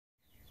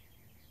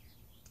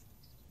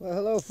Well,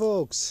 hello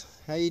folks.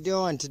 How you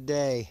doing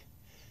today?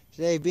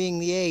 Today being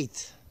the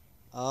 8th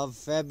of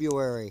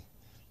February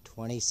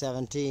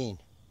 2017.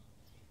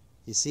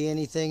 You see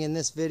anything in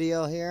this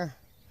video here?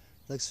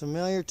 Looks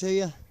familiar to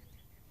you?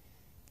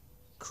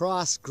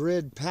 Cross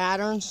grid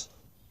patterns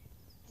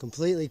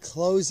completely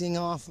closing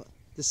off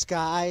the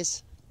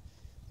skies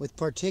with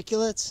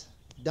particulates,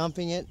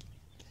 dumping it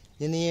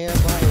in the air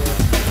by air.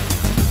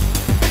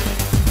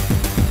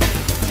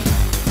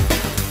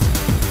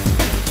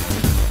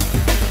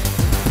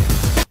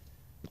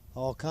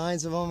 All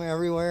kinds of them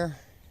everywhere.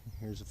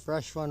 Here's a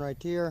fresh one right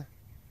here.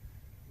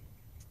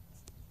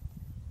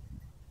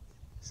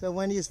 So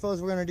when do you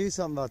suppose we're going to do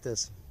something about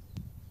this?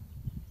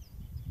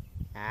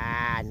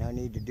 No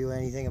need to do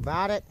anything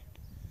about it.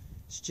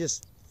 It's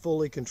just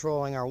fully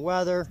controlling our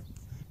weather,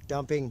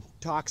 dumping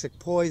toxic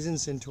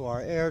poisons into our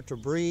air to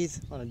breathe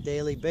on a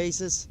daily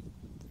basis.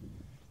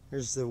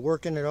 Here's the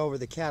working it over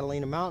the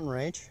Catalina mountain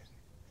range.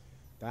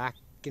 Back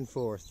and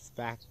forth,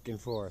 back and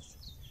forth.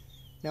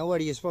 Now what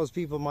do you suppose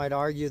people might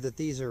argue that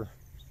these are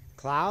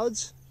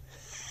clouds?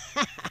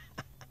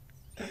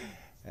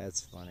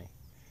 That's funny.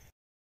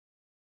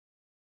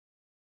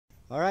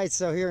 Alright,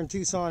 so here in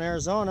Tucson,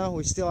 Arizona,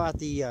 we're still at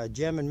the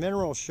Gem and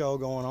Mineral show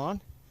going on.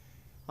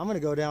 I'm going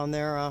to go down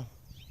there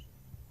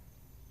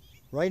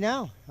right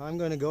now. I'm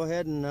going to go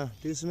ahead and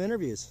do some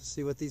interviews,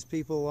 see what these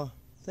people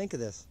think of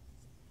this.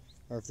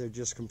 Or if they're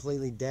just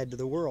completely dead to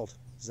the world.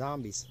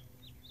 Zombies.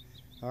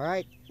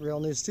 Alright, Real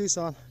News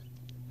Tucson.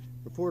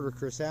 Reporter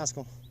Chris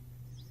Haskell.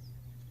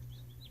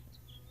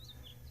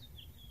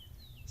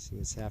 See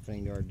what's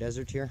happening to our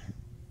desert here.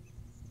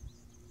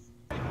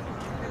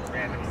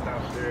 Random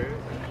stuff, dude.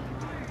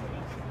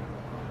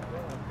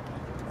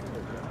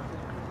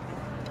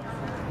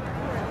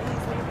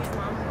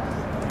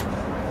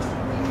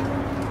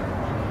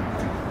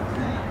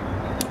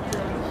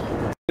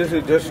 This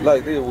is just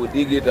like this. We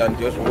dig it and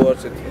just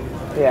wash it.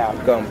 Yeah.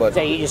 Come, but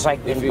so you just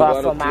like if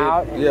buff them clean,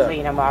 out and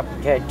clean them up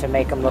to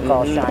make them look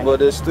all shiny. But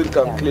they still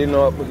can clean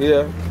up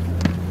here.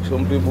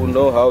 Some people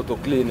know how to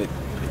clean it.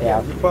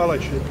 Yeah. You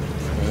polish it.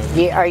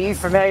 Are you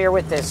familiar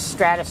with the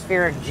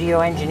stratospheric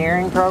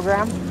geoengineering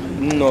program?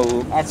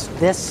 No.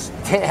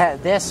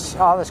 That's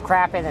all this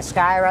crap in the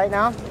sky right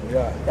now.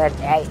 Yeah. That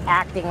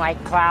acting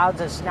like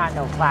clouds. It's not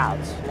no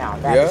clouds. No.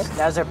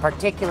 Those are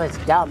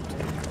particulates dumped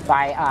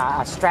by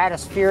a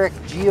stratospheric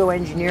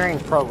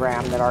geoengineering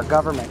program that our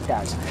government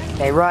does.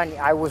 They run,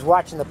 I was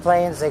watching the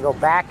planes, they go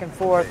back and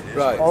forth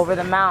over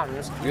the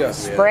mountains,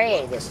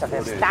 spray this stuff.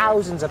 There's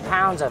thousands of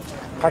pounds of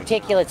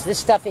particulates. This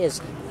stuff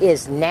is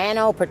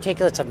nano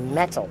particulates of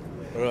metal.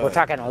 We're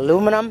talking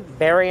aluminum,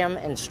 barium,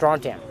 and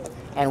strontium.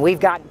 And we've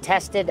gotten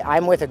tested.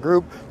 I'm with a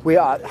group.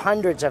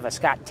 Hundreds of us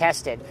got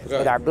tested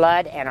with our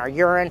blood and our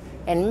urine,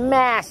 and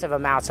massive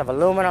amounts of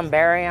aluminum,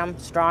 barium,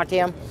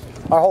 strontium.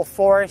 Our whole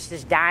forest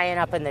is dying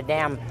up in the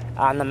dam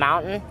on the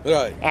mountain.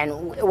 Right.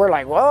 And we're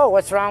like, whoa,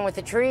 what's wrong with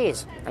the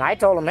trees? And I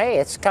told them, hey,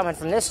 it's coming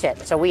from this shit.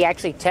 So we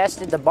actually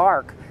tested the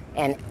bark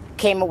and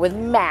came up with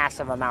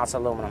massive amounts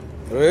of aluminum.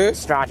 Really?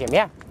 Strontium,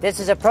 yeah.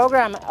 This is a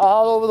program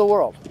all over the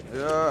world.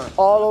 Yeah.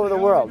 All over the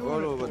world. All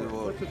over the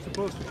world. What's it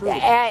supposed to prove?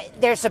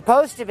 They're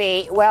supposed to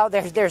be, well,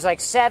 there's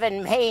like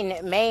 7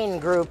 main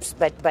groups,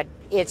 but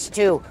it's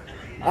to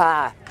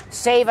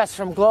save us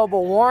from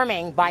global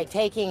warming by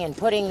taking and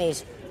putting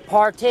these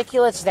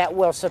particulates that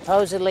will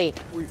supposedly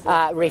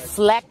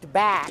reflect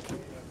back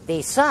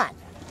the sun.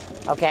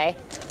 Okay?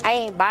 I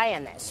ain't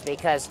buying this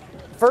because,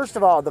 first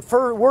of all, the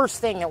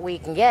worst thing that we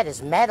can get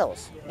is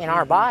metals in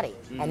our body.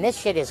 And this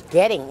shit is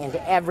getting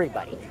into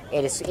everybody.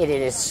 It is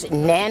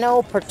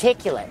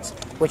nanoparticulates,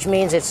 which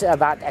means it's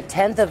about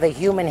 1/10 of a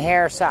human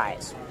hair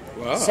size.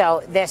 Wow.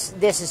 So this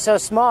is so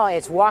small,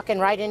 it's walking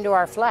right into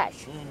our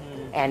flesh.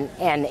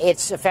 And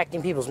it's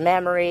affecting people's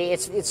memory.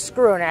 It's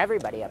screwing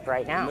everybody up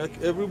right now.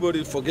 Make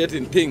everybody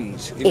forgetting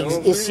things. You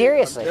know?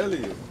 Seriously. I'm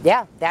telling you.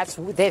 Yeah,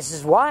 this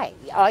is why.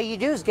 All you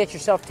do is get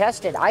yourself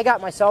tested. I got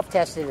myself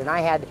tested, and I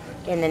had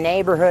in the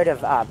neighborhood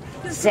of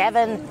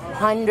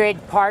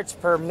 700 parts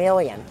per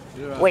million,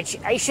 which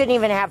I shouldn't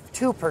even have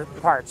 2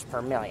 parts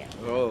per million.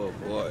 Oh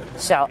boy.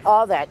 So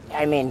all that,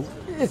 I mean,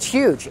 it's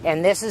huge.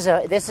 And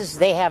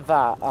they have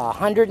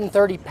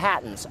 130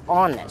 patents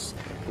on this.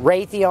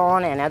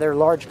 Raytheon and other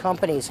large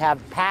companies have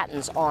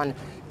patents on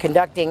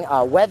conducting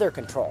weather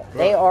control. Right.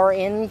 They are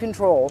in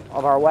control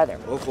of our weather.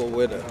 Oh, for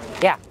weather.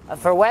 Yeah,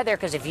 for weather,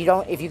 because if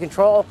you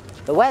control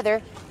the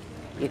weather,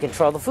 you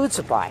control the food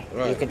supply.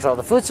 Right. You control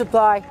the food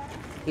supply,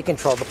 you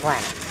control the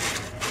planet.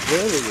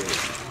 Really?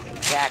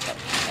 Exactly.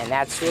 And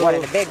that's one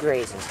of the big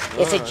reasons.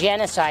 It's a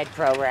genocide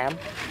program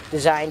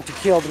designed to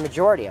kill the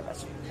majority of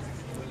us.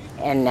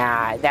 And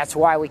that's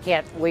why we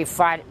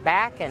fight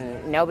back,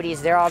 and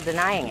nobody's there all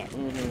denying it.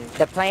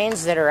 The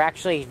planes that are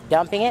actually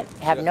dumping it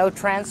have no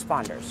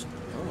transponders.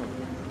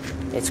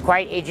 It's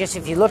just,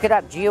 if you look it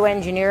up,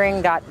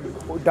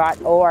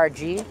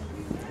 geoengineering.org,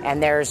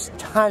 and there's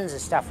tons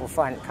of stuff will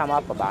come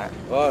up about it.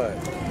 All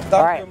right.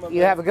 All right,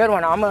 you have a good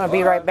one. I'm going to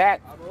be right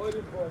back. I'm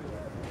waiting for you.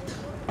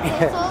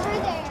 It's over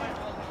there.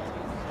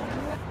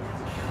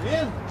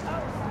 In.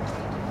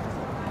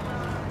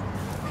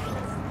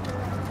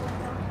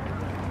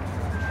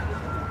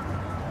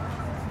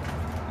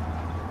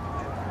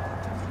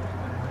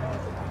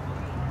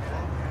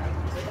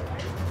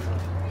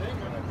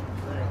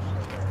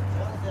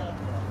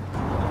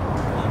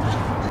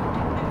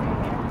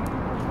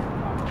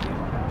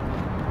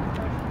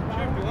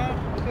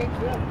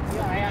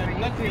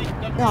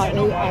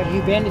 No, have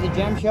you been to the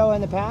Gem Show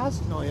in the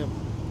past? No, I haven't.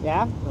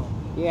 Yeah? No.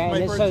 Yeah, My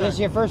first so this time. is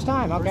your first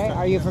time, okay? First time,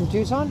 Are you yeah. from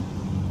Tucson?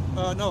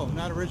 No,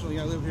 not originally.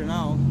 I live here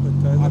now,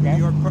 but I live in New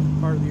York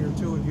part of the year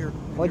too. And here.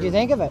 What'd you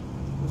think of it?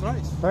 It was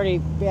nice.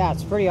 Yeah,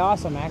 it's pretty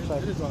awesome, actually.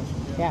 It is awesome.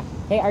 Yeah.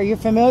 Hey, are you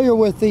familiar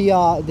with the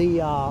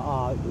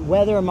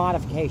weather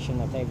modification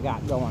that they've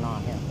got going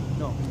on here?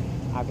 No.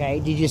 Okay.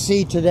 Did you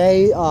see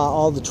today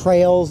all the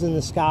trails in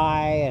the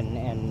sky,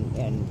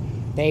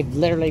 and they've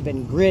literally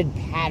been grid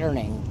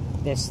patterning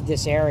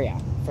this area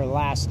for the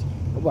last,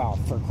 well,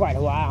 for quite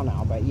a while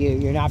now. But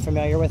you're not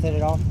familiar with it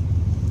at all?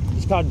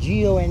 It's called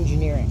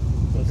geoengineering.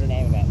 Is the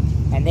name of it.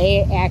 And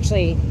they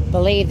actually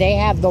believe they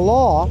have the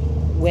law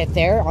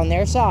on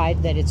their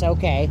side that it's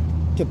okay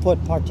to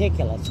put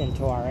particulates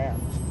into our air.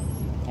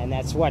 And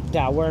that's what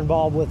we're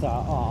involved with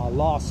a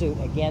lawsuit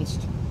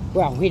against.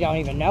 Well, we don't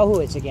even know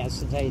who it's against,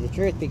 to tell you the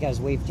truth, because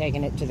we've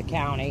taken it to the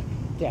county,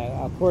 to,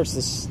 of course,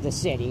 the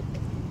city,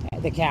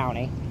 the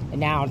county,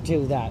 and now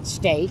to the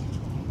state,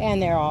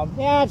 and they're all,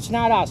 yeah, it's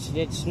not us,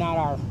 it's not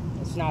our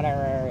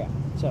area.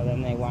 So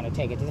then they want to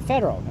take it to the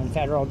federal, and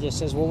federal just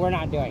says, well, we're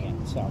not doing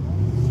it. So,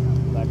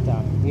 but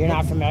you're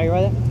not familiar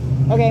with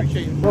it? Okay,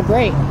 well,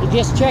 great. You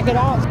just check it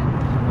out.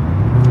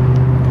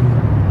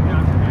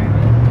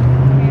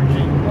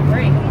 Well,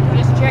 great.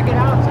 Just check it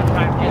out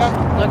sometime. Just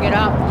look it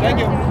up. Thank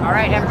you. All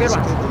right, have a good one.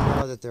 It's good to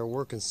know that they're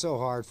working so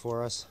hard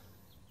for us.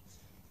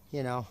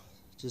 You know,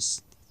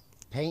 just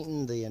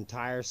painting the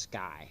entire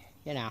sky.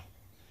 You know,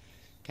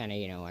 kind of,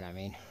 you know what I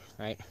mean,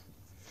 right?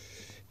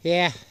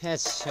 Yeah,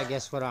 that's, I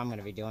guess, what I'm going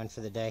to be doing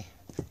for the day.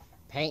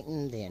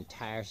 Painting the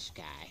entire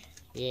sky.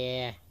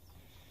 Yeah.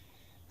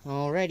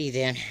 Alrighty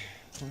then.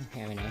 Well,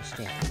 have a nice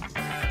day.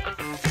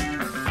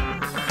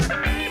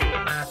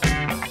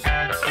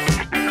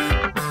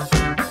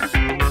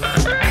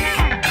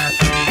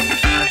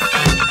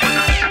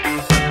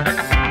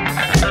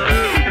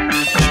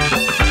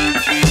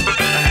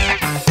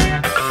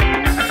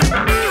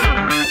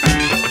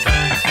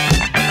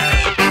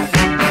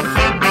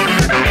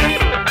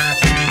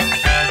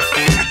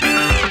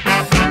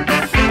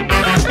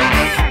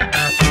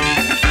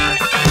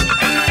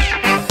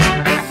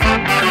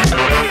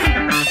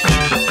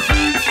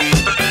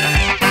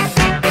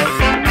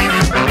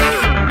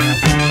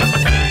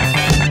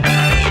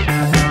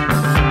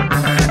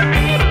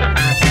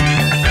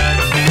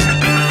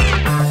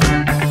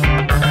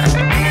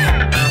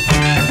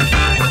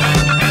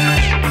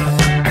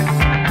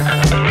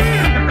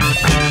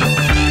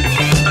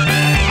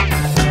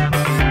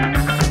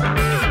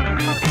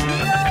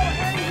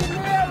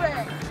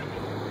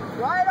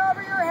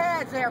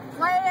 They're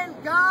playing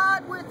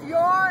God with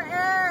your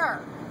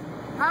air.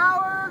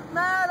 Powered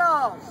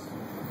metals.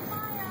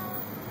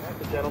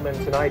 The gentleman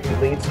tonight who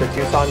leads the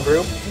Tucson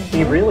group,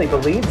 he really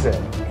believes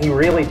it. He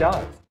really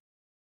does.